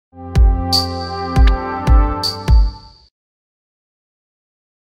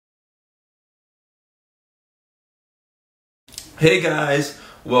Hey guys,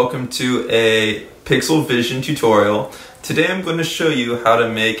 welcome to a Pixel Vision tutorial. Today I'm going to show you how to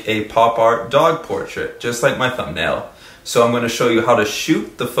make a pop art dog portrait, just like my thumbnail. So I'm going to show you how to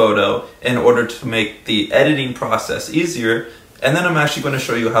shoot the photo in order to make the editing process easier, and then I'm actually going to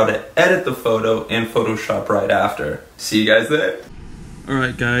show you how to edit the photo in Photoshop right after. See you guys there.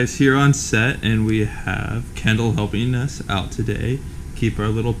 Alright guys, here on set, and we have Kendall helping us out today. Keep our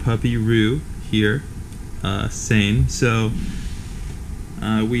little puppy Rue here sane. So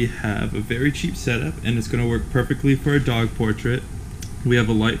we have a very cheap setup, and it's going to work perfectly for a dog portrait. We have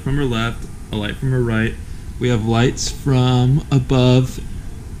a light from her left, a light from her right. We have lights from above,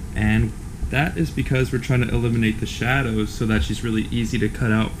 and that is because we're trying to eliminate the shadows so that she's really easy to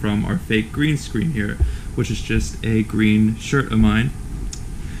cut out from our fake green screen here, which is just a green shirt of mine.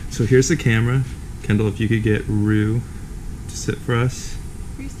 So here's the camera. Kendall, if you could get Rue to sit for us.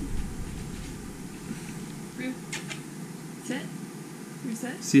 Rue, sit.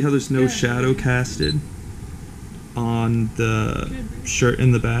 Reset. See how there's no shadow casted on the shirt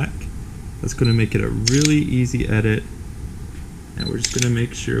in the back? That's going to make it a really easy edit. And we're just going to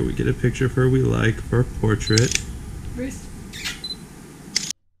make sure we get a picture of her we like for a portrait.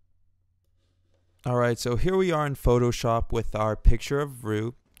 Alright, so here we are in Photoshop with our picture of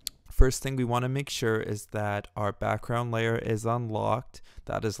Rue. First thing we want to make sure is that our background layer is unlocked.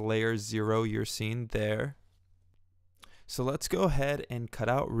 That is layer 0 you're seeing there. So let's go ahead and cut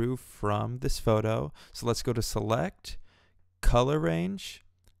out Rue from this photo. So let's go to Select, Color Range,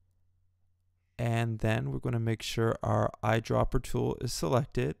 and then we're going to make sure our eyedropper tool is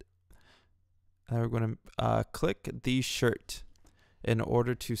selected. And we're going to click the shirt in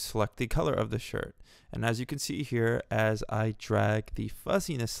order to select the color of the shirt. And as you can see here, as I drag the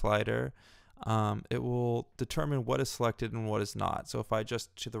fuzziness slider, it will determine what is selected and what is not. So if I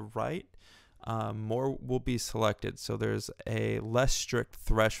adjust to the right, more will be selected. So there's a less strict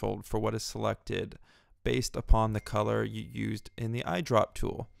threshold for what is selected based upon the color you used in the eyedrop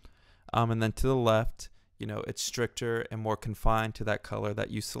tool. And then to the left, it's stricter and more confined to that color that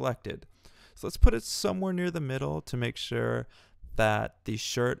you selected. So let's put it somewhere near the middle to make sure that the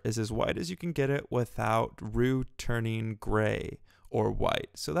shirt is as white as you can get it without Rue turning gray or white.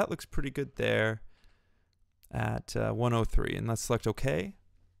 So that looks pretty good there at 103. And let's select OK.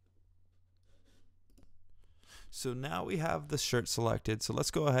 So now we have the shirt selected. So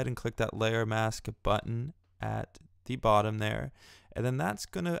let's go ahead and click that layer mask button at the bottom there. And then that's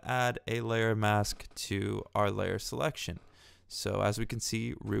going to add a layer mask to our layer selection. So as we can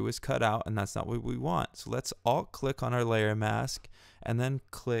see, Rue is cut out, and that's not what we want. So let's alt click on our layer mask and then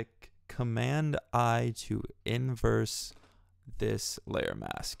click Command I to inverse this layer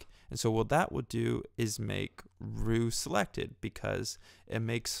mask. And so what that would do is make Rue selected, because it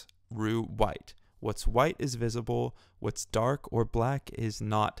makes Rue white. What's white is visible, what's dark or black is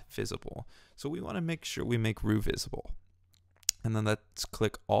not visible. So we want to make sure we make Rue visible. And then let's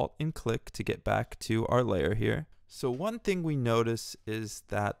click Alt and click to get back to our layer here. So one thing we notice is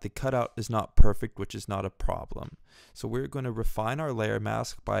that the cutout is not perfect, which is not a problem. So we're going to refine our layer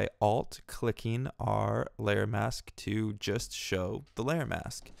mask by Alt clicking our layer mask to just show the layer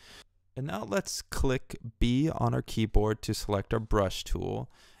mask. And now let's click B on our keyboard to select our brush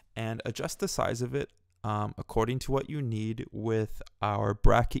tool and adjust the size of it according to what you need with our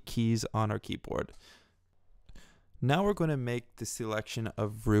bracket keys on our keyboard. Now we're going to make the selection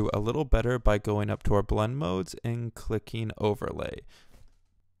of Rue a little better by going up to our blend modes and clicking overlay.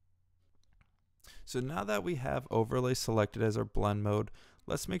 So now that we have overlay selected as our blend mode,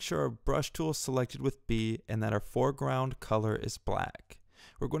 let's make sure our brush tool is selected with B and that our foreground color is black.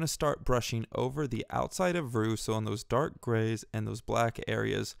 We're going to start brushing over the outside of Rue, so in those dark grays and those black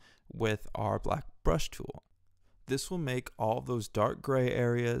areas with our black brush tool. This will make all of those dark gray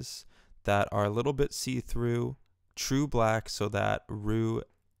areas that are a little bit see-through true black, so that Rue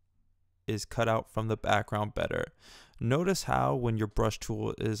is cut out from the background better. Notice how when your brush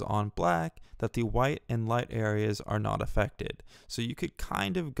tool is on black that the white and light areas are not affected. So you could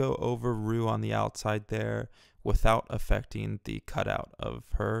kind of go over Rue on the outside there without affecting the cutout of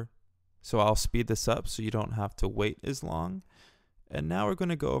her. So I'll speed this up so you don't have to wait as long. And now we're going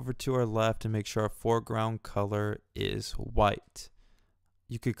to go over to our left and make sure our foreground color is white.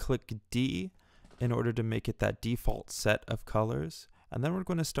 You could click D in order to make it that default set of colors. And then we're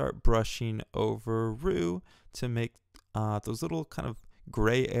going to start brushing over Rue to make those little kind of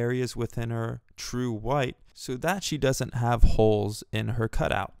gray areas within her true white so that she doesn't have holes in her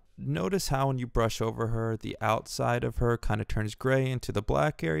cutout. Notice how when you brush over her, the outside of her kind of turns gray into the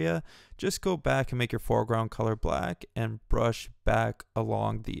black area. Just go back and make your foreground color black and brush back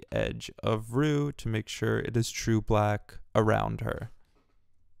along the edge of Rue to make sure it is true black around her.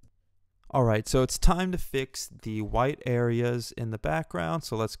 Alright, so it's time to fix the white areas in the background.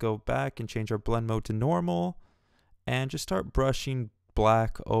 So let's go back and change our blend mode to normal and just start brushing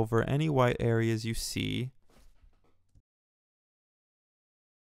black over any white areas you see.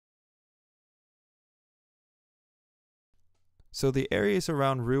 So the areas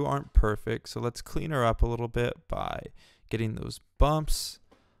around Rue aren't perfect, so let's clean her up a little bit by getting those bumps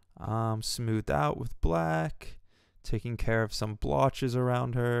smoothed out with black, taking care of some blotches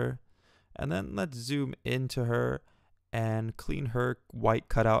around her. And then let's zoom into her and clean her white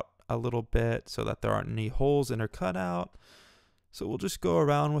cutout a little bit so that there aren't any holes in her cutout. So we'll just go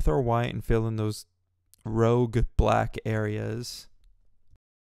around with our white and fill in those rogue black areas.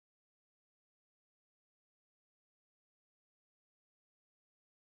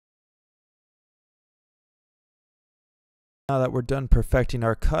 Now that we're done perfecting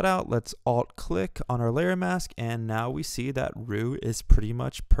our cutout, let's alt click on our layer mask, and now we see that Rue is pretty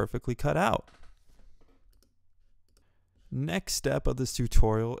much perfectly cut out. Next step of this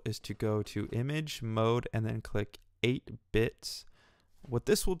tutorial is to go to image mode and then click 8 bits. What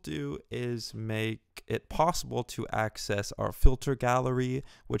this will do is make it possible to access our filter gallery,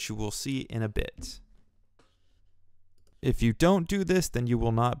 which you will see in a bit. If you don't do this, then you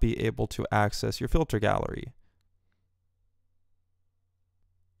will not be able to access your filter gallery.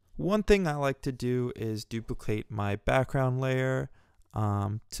 One thing I like to do is duplicate my background layer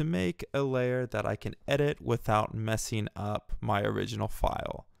to make a layer that I can edit without messing up my original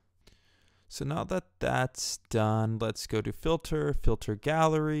file. So now that that's done, let's go to filter, filter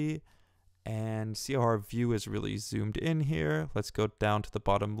gallery, and see how our view is really zoomed in here. Let's go down to the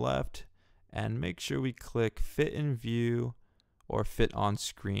bottom left and make sure we click fit in view or fit on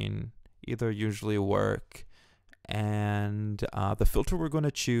screen. Either usually work. And the filter we're going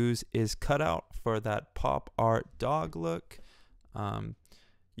to choose is cutout for that pop art dog look.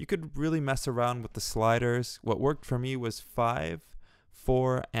 You could really mess around with the sliders. What worked for me was 5,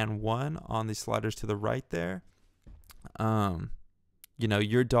 4, and 1 on the sliders to the right there. You know,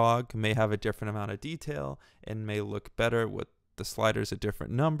 your dog may have a different amount of detail and may look better with the sliders at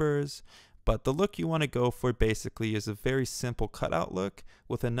different numbers. But the look you want to go for basically is a very simple cutout look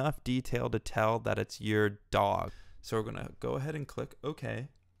with enough detail to tell that it's your dog. So we're going to go ahead and click OK.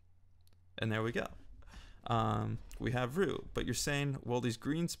 And there we go. We have Rue. But you're saying, well, these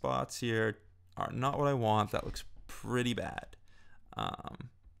green spots here are not what I want. That looks pretty bad.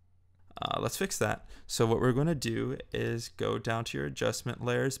 Let's fix that. So what we're going to do is go down to your adjustment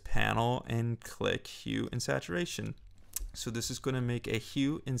layers panel and click hue and saturation. So this is going to make a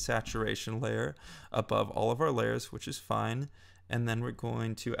hue and saturation layer above all of our layers, which is fine. And then we're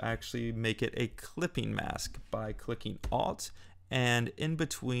going to actually make it a clipping mask by clicking Alt and in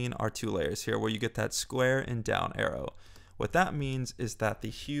between our two layers here where you get that square and down arrow. What that means is that the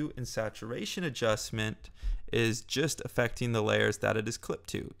hue and saturation adjustment is just affecting the layers that it is clipped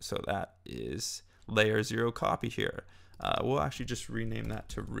to. So that is layer 0 copy here. We'll actually just rename that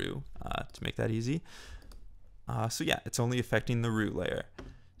to Rue to make that easy. So yeah, it's only affecting the Rue layer.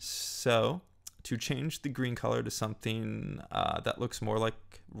 So to change the green color to something that looks more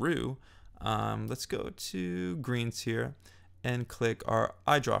like Rue, let's go to greens here and click our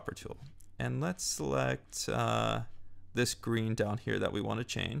eyedropper tool. And let's select this green down here that we want to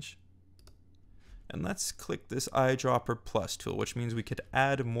change. And let's click this eyedropper plus tool, which means we could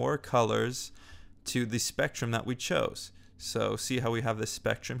add more colors to the spectrum that we chose. So see how we have this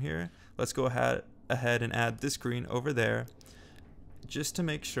spectrum here? Let's go ahead and add this green over there just to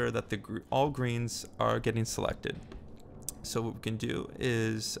make sure that all greens are getting selected. So what we can do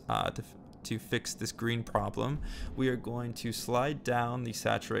is to fix this green problem, we are going to slide down the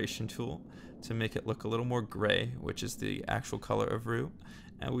saturation tool to make it look a little more gray, which is the actual color of Rue,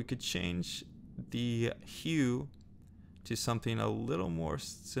 and we could change the hue to something a little more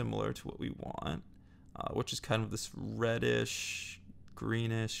similar to what we want, which is kind of this reddish,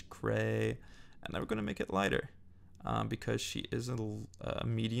 greenish, gray. And then we're going to make it lighter because she is a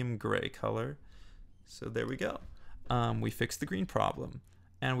medium gray color. So there we go. We fixed the green problem.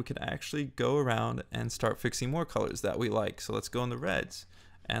 And we can actually go around and start fixing more colors that we like. So let's go in the reds.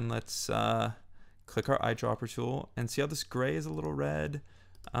 And let's click our eyedropper tool and see how this gray is a little red.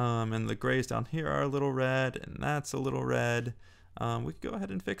 And the grays down here are a little red. And that's a little red. We could go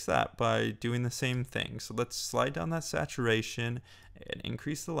ahead and fix that by doing the same thing. So let's slide down that saturation and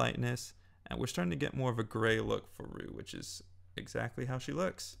increase the lightness. And we're starting to get more of a gray look for Rue, which is exactly how she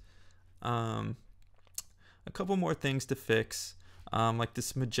looks. A couple more things to fix. Like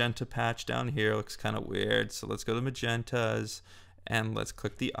this magenta patch down here looks kind of weird. So let's go to magentas And let's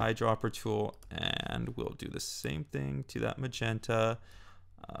click the eyedropper tool, and we'll do the same thing to that magenta.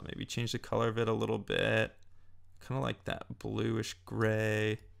 Maybe change the color of it a little bit, kind of like that bluish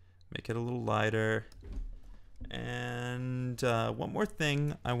gray, make it a little lighter. And one more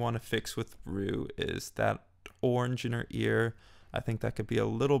thing I want to fix with Rue is that orange in her ear. I think that could be a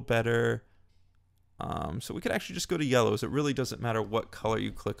little better. So we could actually just go to yellows. It really doesn't matter what color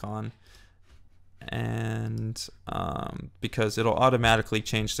you click on. And because it'll automatically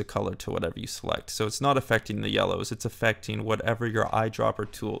change the color to whatever you select. So it's not affecting the yellows, it's affecting whatever your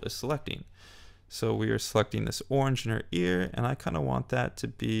eyedropper tool is selecting. So we are selecting this orange in her ear, and I kind of want that to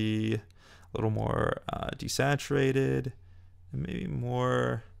be a little more desaturated, and maybe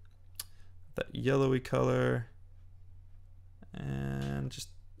more that yellowy color, and just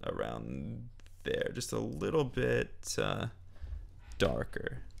around there, just a little bit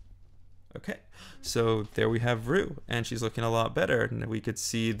darker. Okay, so there we have Rue, and she's looking a lot better, and we could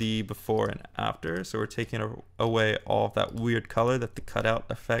see the before and after. So we're taking away all of that weird color that the cutout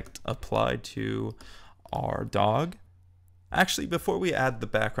effect applied to our dog. Actually, before we add the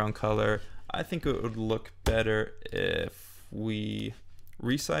background color, I think it would look better if we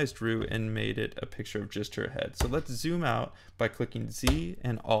resized Rue and made it a picture of just her head. So let's zoom out by clicking Z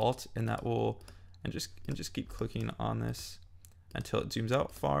and Alt, and that will, and just keep clicking on this until it zooms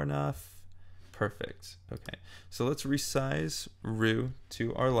out far enough. Perfect. Okay, so let's resize Rue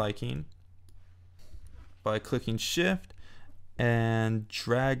to our liking by clicking Shift and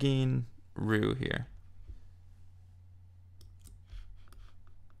dragging Rue here.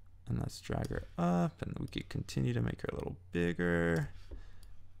 And let's drag her up, and we could continue to make her a little bigger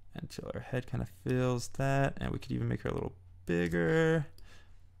until our head kind of fills that, and we could even make her a little bigger.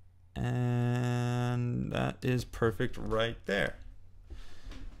 And that is perfect right there.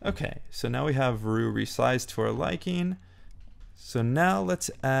 Okay, so now we have Rue resized to our liking. So now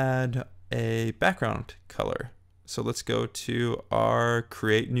let's add a background color. So let's go to our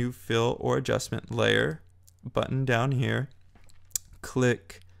Create New Fill or Adjustment layer button down here.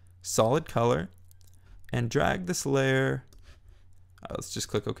 Click Solid Color and drag this layer. Let's just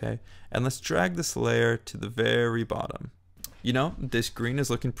click OK. And let's drag this layer to the very bottom. You know, this green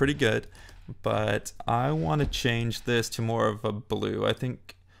is looking pretty good, but I want to change this to more of a blue. I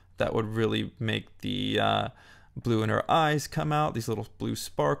think that would really make the blue in her eyes come out, these little blue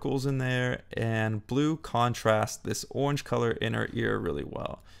sparkles in there, and blue contrasts this orange color in her ear really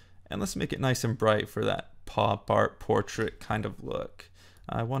well. And let's make it nice and bright for that pop art portrait kind of look.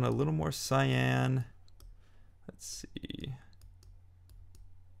 I want a little more cyan. Let's see.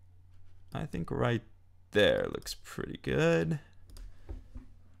 I think right there looks pretty good.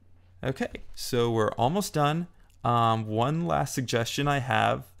 Okay, so we're almost done. One last suggestion I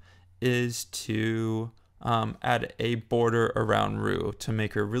have is to add a border around Rue to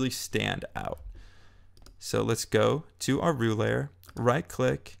make her really stand out. So let's go to our Rue layer, right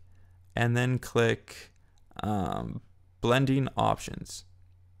click, and then click blending options.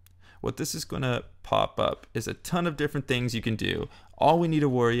 What this is going to pop up is a ton of different things you can do. All we need to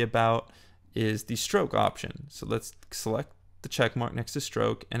worry about is the stroke option. So let's select the check mark next to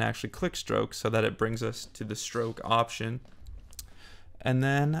stroke and actually click stroke so that it brings us to the stroke option. And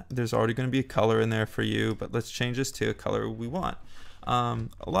then there's already going to be a color in there for you, but let's change this to a color we want. A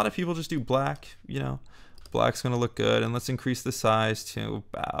lot of people just do black, you know, black's going to look good. And let's increase the size to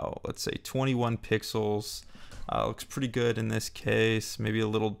about, let's say 21 pixels. Looks pretty good in this case, maybe a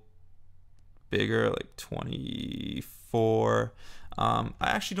little bigger, like 24. I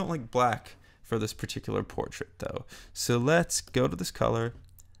actually don't like black for this particular portrait though. So let's go to this color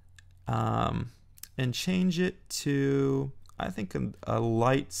and change it to, I think a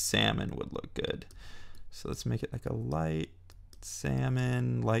light salmon would look good. So let's make it like a light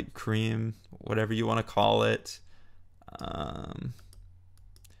salmon, light cream, whatever you want to call it. I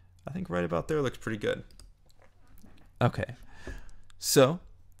think right about there looks pretty good. Okay, so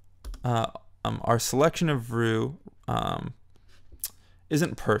our selection of Rue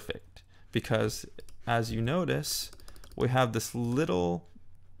isn't perfect because, as you notice, we have this little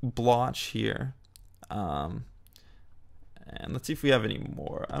blotch here. And let's see if we have any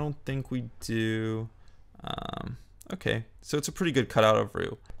more. I don't think we do. Okay, so it's a pretty good cutout of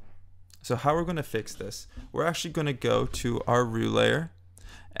Rue. So how we're going to fix this, we're actually going to go to our Rue layer,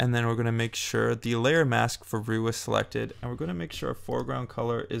 and then we're going to make sure the layer mask for Rue is selected, and we're going to make sure our foreground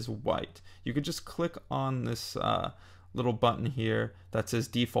color is white. You could just click on this little button here that says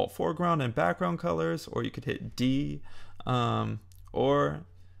default foreground and background colors, or you could hit D, or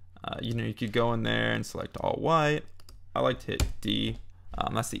you know, you could go in there and select all white. I like to hit D.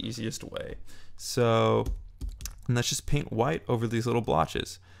 That's the easiest way. So And let's just paint white over these little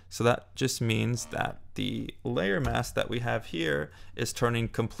blotches. So that just means that the layer mask that we have here is turning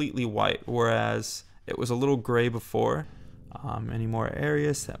completely white, whereas it was a little gray before. Any more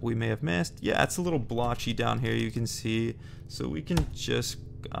areas that we may have missed? Yeah, it's a little blotchy down here, you can see. So we can just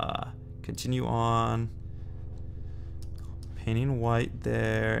continue on painting white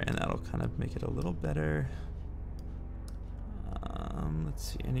there, and that'll kind of make it a little better.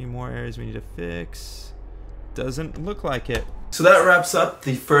 Let's see, any more areas we need to fix? Doesn't look like it. So that wraps up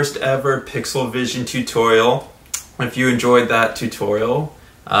the first ever Pixel Vision tutorial. If you enjoyed that tutorial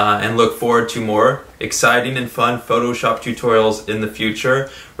and look forward to more exciting and fun Photoshop tutorials in the future,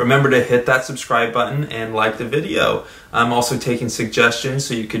 remember to hit that subscribe button and like the video. I'm also taking suggestions,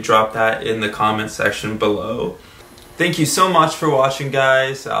 so you could drop that in the comment section below. Thank you so much for watching,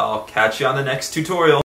 guys. I'll catch you on the next tutorial.